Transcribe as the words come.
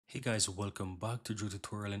Hey guys, welcome back to Drew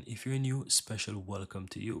Tutorial, and if you're new, special welcome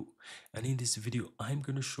to you. And in this video, I'm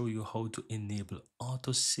going to show you how to enable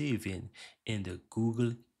auto saving in the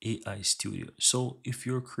Google AI Studio. So if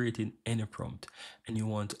you're creating any prompt and you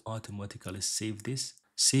want to automatically save this,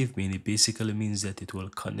 save me, it basically means that it will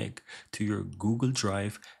connect to your Google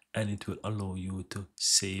Drive and it will allow you to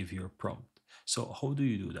save your prompt. So how do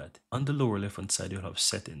you do that? On the lower left hand side, you'll have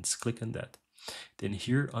settings. Click on that. Then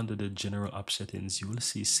here under the general app settings, you will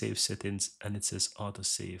see save settings and it says auto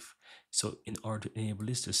save. So in order to enable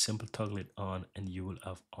this, just simple toggle it on and you will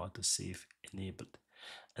have auto save enabled.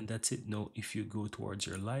 And that's it. Now, if you go towards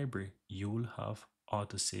your library, you will have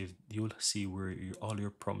auto save. You'll see where all your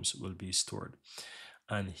prompts will be stored.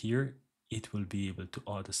 And here it will be able to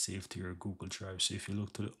auto save to your Google Drive. So if you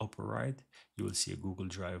look to the upper right, you will see a Google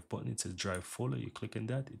Drive button. It says Drive folder. You click on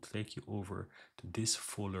that, it will take you over to this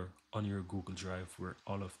folder on your Google Drive where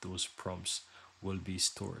all of those prompts will be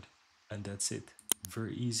stored. And that's it.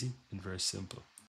 Very easy and very simple.